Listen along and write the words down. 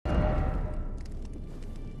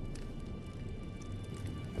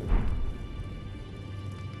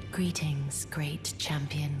Greetings, great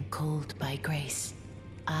champion called by grace.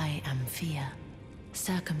 I am Fia.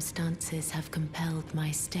 Circumstances have compelled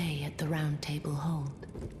my stay at the Round Table Hold.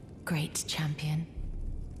 Great champion,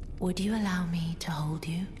 would you allow me to hold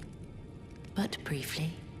you? But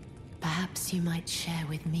briefly, perhaps you might share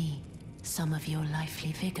with me some of your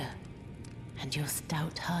lively vigor and your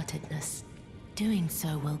stout-heartedness. Doing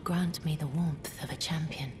so will grant me the warmth of a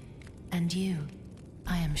champion, and you,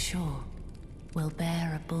 I am sure, will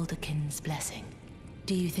bear a Baldakin's blessing.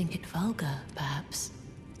 Do you think it vulgar, perhaps?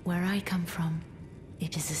 Where I come from,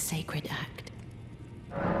 it is a sacred act.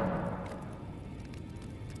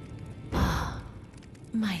 Ah,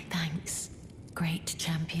 my thanks, great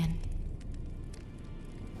champion.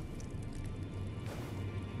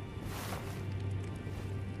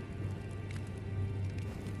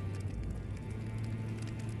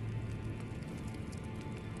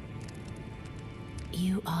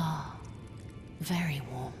 You are very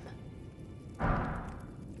warm.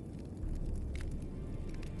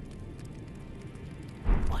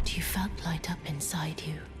 What you felt light up inside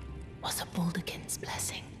you was a Baldakin's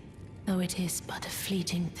blessing. Though it is but a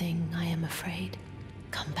fleeting thing, I am afraid.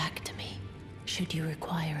 Come back to me, should you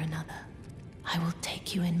require another. I will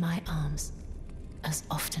take you in my arms as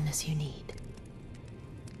often as you need.